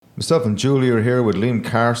Myself and Julie are here with Liam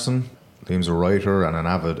Carson. Liam's a writer and an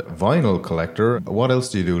avid vinyl collector. What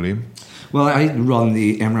else do you do, Liam? Well, I run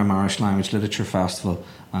the Imram Irish Language Literature Festival,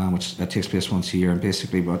 which takes place once a year. And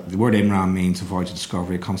basically, what the word Imram means, a voyage of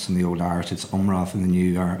discovery. It comes from the Old Irish. It's Umrah from the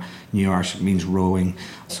New Irish. It means rowing.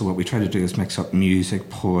 So what we try to do is mix up music,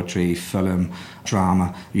 poetry, film,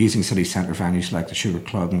 drama, using city centre venues like the Sugar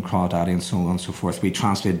Club and Crawdaddy and so on and so forth. We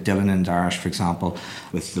translate Dylan into Irish, for example,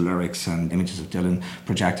 with the lyrics and images of Dylan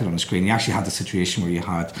projected on the screen. You actually had the situation where you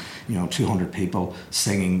had, 200 people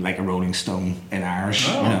singing like a Rolling Stone in Irish,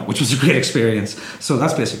 which was a great experience. So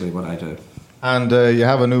that's basically what I do. And you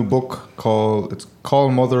have a new book called Call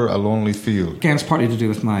Mother a Lonely Field. Again, it's partly to do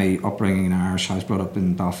with my upbringing in Irish. I was brought up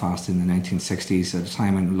in Belfast in the 1960s at a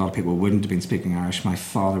time when a lot of people wouldn't have been speaking Irish. My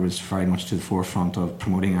father was very much to the forefront of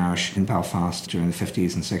promoting Irish in Belfast during the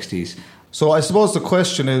 50s and 60s. So I suppose the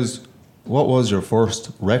question is, what was your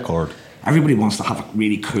first record? Everybody wants to have a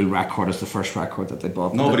really cool record as the first record that they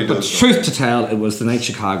bought. Nobody does. But truth to tell, it was The Night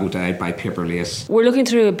Chicago Died by Paper Lace. We're looking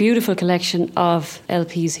through a beautiful collection of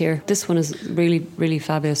LPs here. This one is really, really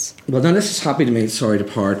fabulous. Well, now this is Happy to Meet, Sorry to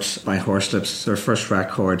Part by Horselips, their first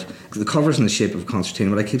record. The cover's in the shape of a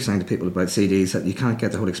concertina. What I keep saying to people about CDs, that you can't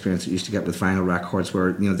get the whole experience that you used to get with vinyl records,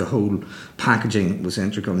 where the whole packaging was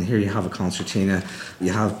integral. And here you have a concertina.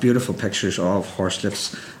 You have beautiful pictures of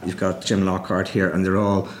Horselips. You've got Jim Lockhart here, and they're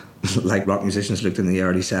all like rock musicians looked in the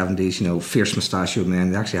early 70s, fierce mustachioed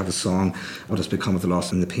men. They actually have a song, What Has Become of the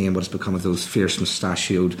Lost and the Pain, What Has Become of Those Fierce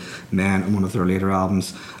Mustachioed Men, on one of their later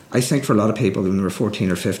albums. I think for a lot of people, when they were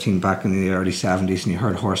 14 or 15 back in the early 70s and you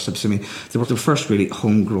heard Horselips, they were the first really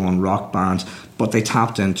homegrown rock band, but they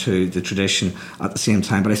tapped into the tradition at the same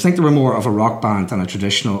time. But I think they were more of a rock band than a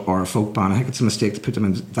traditional or a folk band. I think it's a mistake to put them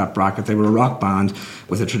in that bracket. They were a rock band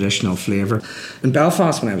with a traditional flavour. In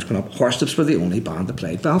Belfast, when I was growing up, Horselips were the only band that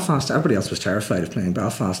played Belfast. Everybody else was terrified of playing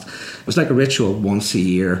Belfast. It was like a ritual once a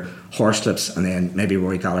year, Horselips, and then maybe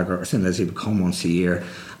Rory Gallagher or Thin Lizzy would come once a year.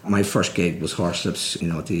 My first gig was Horselips,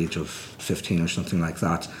 at the age of 15 or something like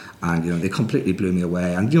that. And, they completely blew me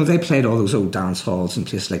away. And, they played all those old dance halls in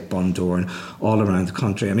places like Bundoor and all around the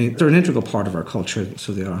country. I mean, they're an integral part of our culture,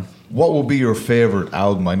 so they are. What would be your favourite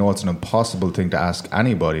album? I know it's an impossible thing to ask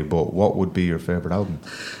anybody, but what would be your favourite album?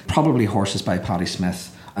 Probably Horses by Patti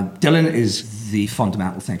Smith. Dylan is the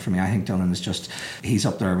fundamental thing for me. I think Dylan is he's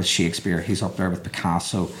up there with Shakespeare, he's up there with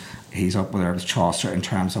Picasso, he's up there with Chaucer in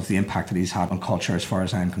terms of the impact that he's had on culture as far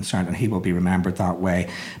as I'm concerned, and he will be remembered that way.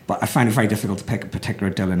 But I find it very difficult to pick a particular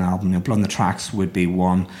Dylan album. Blood on the Tracks would be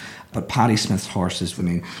one, but Patti Smith's Horses,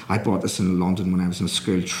 I bought this in London when I was on a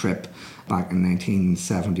school trip back in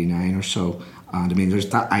 1979 or so. And there's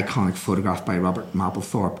that iconic photograph by Robert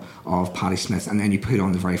Mapplethorpe of Patti Smith, and then you put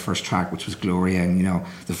on the very first track, which was Gloria, and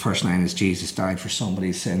the first line is, Jesus died for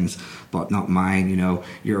somebody's sins, but not mine.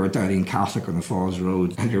 You're a doubting Catholic on the Falls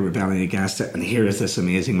Road and you're rebelling against it, and here is this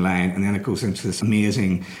amazing line, and then it goes into this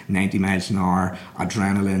amazing 90 miles an hour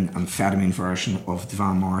adrenaline amphetamine version of the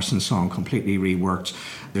Van Morrison song, completely reworked.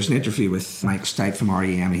 There's an interview with Mike Stipe from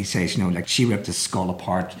R.E.M. and he says, she ripped his skull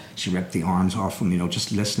apart, she ripped the arms off him,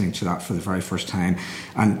 just listening to that for the very first time.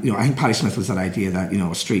 And, I think Patti Smith was that idea that,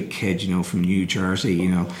 a street kid, from New Jersey,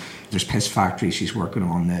 there's Piss Factory, she's working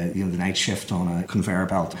on the night shift on a conveyor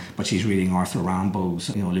belt, but she's reading Arthur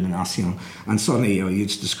Rimbaud's, Illumination. And suddenly, you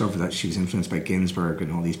just discover that she was influenced by Ginsberg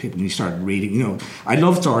and all these people, and you started reading, I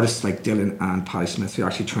loved artists like Dylan and Patti Smith who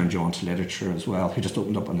actually turned you on to literature as well, who just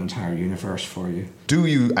opened up an entire universe for you. Do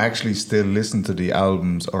you actually still listen to the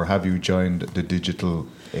albums, or have you joined the digital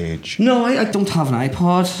age? No, I don't have an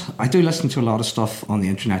iPod. I do listen to a lot of stuff on the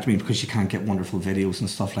internet, because you can't get wonderful videos and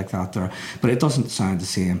stuff like that there, but it doesn't sound the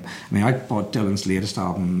same. I bought Dylan's latest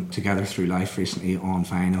album, Together Through Life, recently on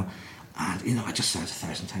vinyl, and it just sounds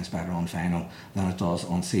 1,000 times better on vinyl than it does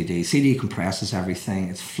on CD. CD compresses everything,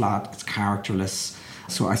 it's flat, it's characterless,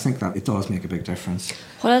 so I think that it does make a big difference.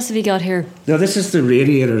 What else have you got here? Now, this is the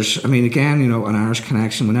Radiators. Again, an Irish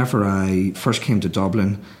connection. Whenever I first came to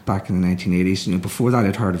Dublin back in the 1980s, before that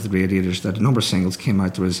I'd heard of the Radiators, that a number of singles came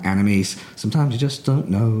out. There was Enemies. Sometimes you just don't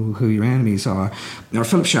know who your enemies are. Now,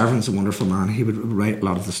 Philip Chevron's a wonderful man. He would write a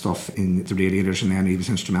lot of the stuff in the Radiators, and then he was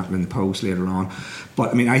instrumental in the Pogues later on.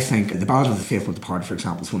 But, I think The Ballad of the Faithful Departed, for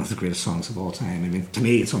example, is one of the greatest songs of all time. To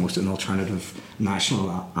me, it's almost an alternative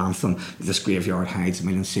national anthem. This graveyard hides a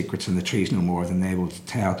million secrets, and the trees know more than they will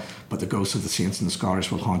tell, but the ghosts of the saints and the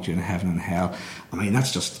scholars will haunt you in heaven and hell.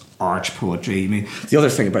 That's just arch poetry. The other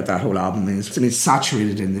thing about that whole album is, it's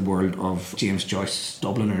saturated in the world of James Joyce's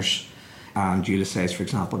Dubliners. and Ulysses, for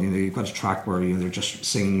example, you've got a track where they're just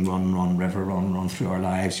singing "Run, Run, River, Run, Run through our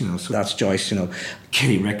lives." So that's Joyce.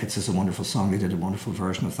 Kitty Ricketts is a wonderful song. They did a wonderful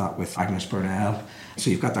version of that with Agnes Burnell. So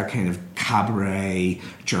you've got that kind of cabaret,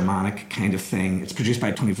 Germanic kind of thing. It's produced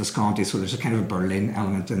by Tony Visconti, so there's a kind of a Berlin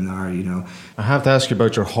element in there. I have to ask you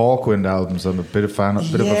about your Hawkwind albums. I'm a bit of a fan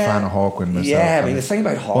of Hawkwind myself. Yeah, the thing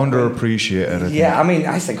about Hawkwind, underappreciated.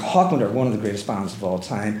 I think Hawkwind are one of the greatest bands of all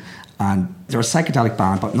time. And they're a psychedelic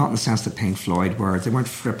band, but not in the sense that Pink Floyd were. They weren't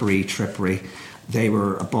trippery. They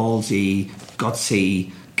were a ballsy,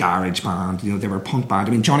 gutsy garage band. They were a punk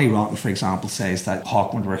band. Johnny Rotten, for example, says that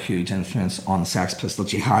Hawkwind were a huge influence on the Sex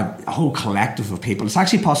Pistols. You had a whole collective of people. It's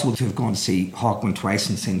actually possible to have gone to see Hawkwind twice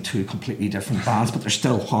and seen two completely different bands, but they're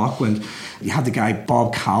still Hawkwind. You had the guy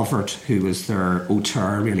Bob Calvert, who was their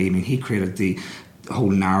auteur, really. He created the whole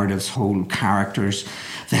narratives, whole characters.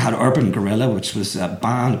 They had Urban Guerrilla, which was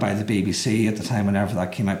banned by the BBC at the time whenever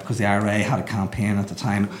that came out, because the IRA had a campaign at the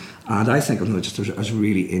time. And I think it was just a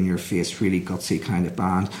really in-your-face, really gutsy kind of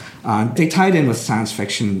band. And they tied in with science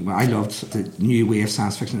fiction. I loved the new wave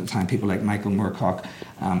science fiction at the time. People like Michael Moorcock,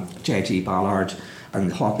 J.G. Ballard, and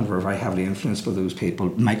Hawkwind were very heavily influenced by those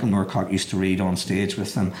people. Michael Moorcock used to read on stage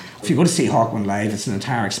with them. If you go to see Hawkwind live, it's an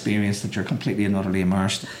entire experience that you're completely and utterly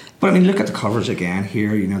immersed. But look at the covers again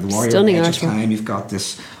here. The Warrior Stunning Edge of artwork. Time. You've got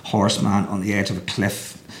this horseman on the edge of a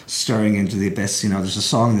cliff staring into the abyss. There's a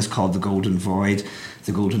song that's called The Golden Void.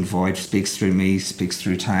 The Golden Void speaks through me, speaks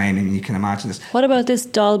through time. You can imagine this. What about this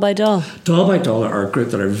Doll by Doll? Doll by Doll are a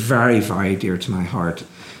group that are very, very dear to my heart.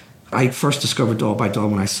 I first discovered Doll by Doll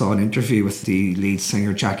when I saw an interview with the lead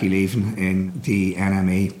singer Jackie Leavin in the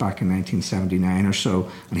NME back in 1979 or so,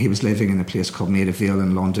 and he was living in a place called Maida Vale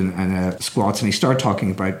in London in squats, and he started talking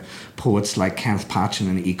about poets like Kenneth Patchen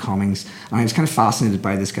and E. Cummings, and I was kind of fascinated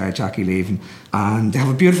by this guy Jackie Leavin, and they have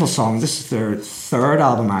a beautiful song. This is their third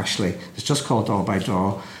album actually. It's just called Doll by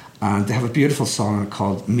Doll, and they have a beautiful song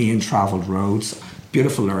called Me and Travelled Roads.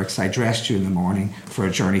 Beautiful lyrics. I dressed you in the morning for a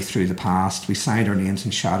journey through the past. We signed our names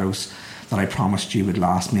in shadows that I promised you would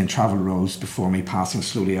last me, and travel roads before me, passing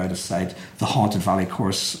slowly out of sight. The haunted valley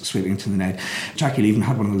course sweeping to the night. Jackie Leavin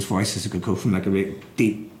had one of those voices that could go from like a really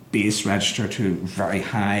deep bass register to very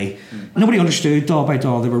high. Nobody understood Doll by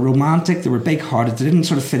Doll. They were romantic, they were big-hearted, they didn't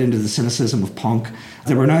sort of fit into the cynicism of punk.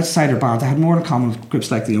 They were an outsider band. They had more in common with groups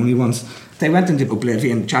like The Only Ones. They went into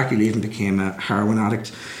oblivion. Jackie Leavin became a heroin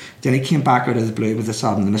addict. Then he came back out of the blue with this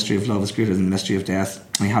album, The Mystery of Love is Greater Than the Mystery of Death.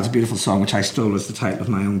 And he has a beautiful song, which I stole as the title of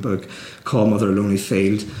my own book, called Mother Lonely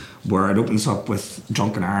Field, where it opens up with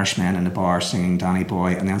drunken Irishmen in a bar singing Danny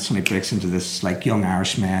Boy, and then suddenly breaks into this like young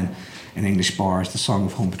Irishman in English bars, the Song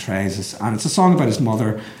of Home Betrays Us. And it's a song about his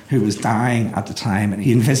mother who was dying at the time, and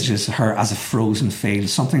he envisages her as a frozen field,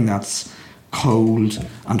 something that's cold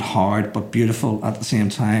and hard but beautiful at the same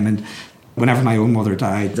time. And whenever my own mother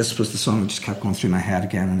died, this was the song that just kept going through my head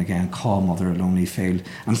again and again, Call Mother a Lonely Field.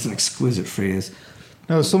 And it's an exquisite phrase.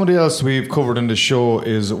 Now, somebody else we've covered in the show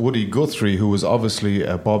is Woody Guthrie, who was obviously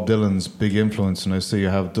Bob Dylan's big influence. And I see you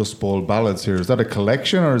have Dust Bowl Ballads here. Is that a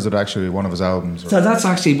collection or is it actually one of his albums? So that's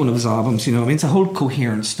actually one of his albums, it's a whole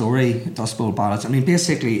coherent story, Dust Bowl Ballads.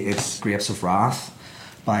 Basically it's Grapes of Wrath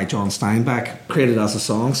by John Steinbeck, created as a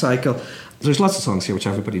song cycle. There's lots of songs here which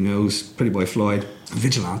everybody knows. Pretty Boy Floyd,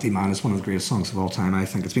 Vigilante Man is one of the greatest songs of all time, I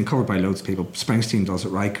think. It's been covered by loads of people. Springsteen does it,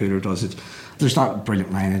 Ry Cooder does it. There's that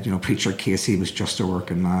brilliant line in it, Preacher Casey was just a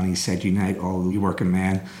working man. He said, unite all you working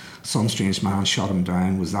men. Some strange man shot him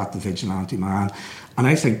down. Was that the Vigilante Man? And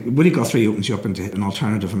I think Woody Guthrie opens you up into an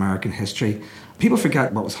alternative American history. People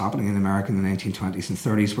forget what was happening in America in the 1920s and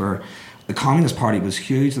 30s, where the Communist Party was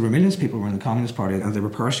huge. There were millions of people who were in the Communist Party and they were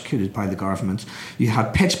persecuted by the government. You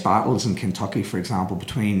had pitched battles in Kentucky, for example,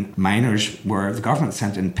 between miners, where the government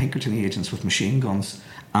sent in Pinkerton agents with machine guns,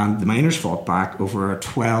 and the miners fought back over a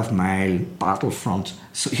 12-mile battlefront.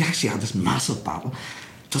 So you actually had this massive battle.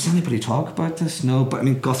 Does anybody talk about this? No, but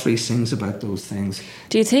Guthrie sings about those things.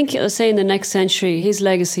 Do you think, say in the next century, his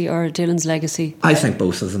legacy or Dylan's legacy? I think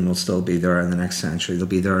both of them will still be there in the next century. They'll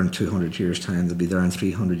be there in 200 years' time. They'll be there in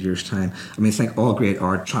 300 years' time. I think all great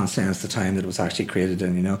art transcends the time that it was actually created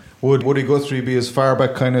in, Would Woody Guthrie be as far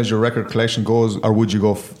back kind of as your record collection goes, or would you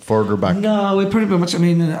go further back? No, we pretty much,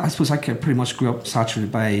 I suppose I pretty much grew up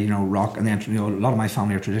saturated by, rock, and then, a lot of my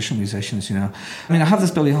family are traditional musicians, I have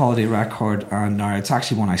this Billie Holiday record, and it's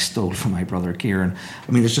actually one I stole from my brother Kieran.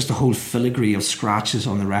 There's just a whole filigree of scratches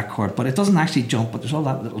on the record, but it doesn't actually jump, but there's all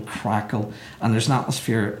that little crackle, and there's an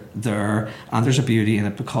atmosphere there, and there's a beauty in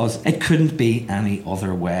it, because it couldn't be any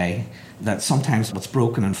other way. That sometimes what's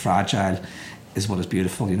broken and fragile is what is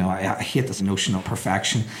beautiful. I hate this notion of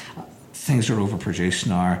perfection. things are overproduced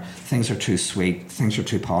now, things are too sweet, things are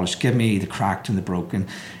too polished. Give me the cracked and the broken.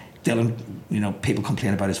 Dylan, people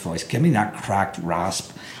complain about his voice. Give me that cracked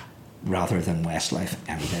rasp rather than Westlife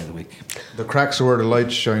any day of the week. The cracks are where the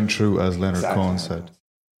lights shine through, as Leonard Cohen said.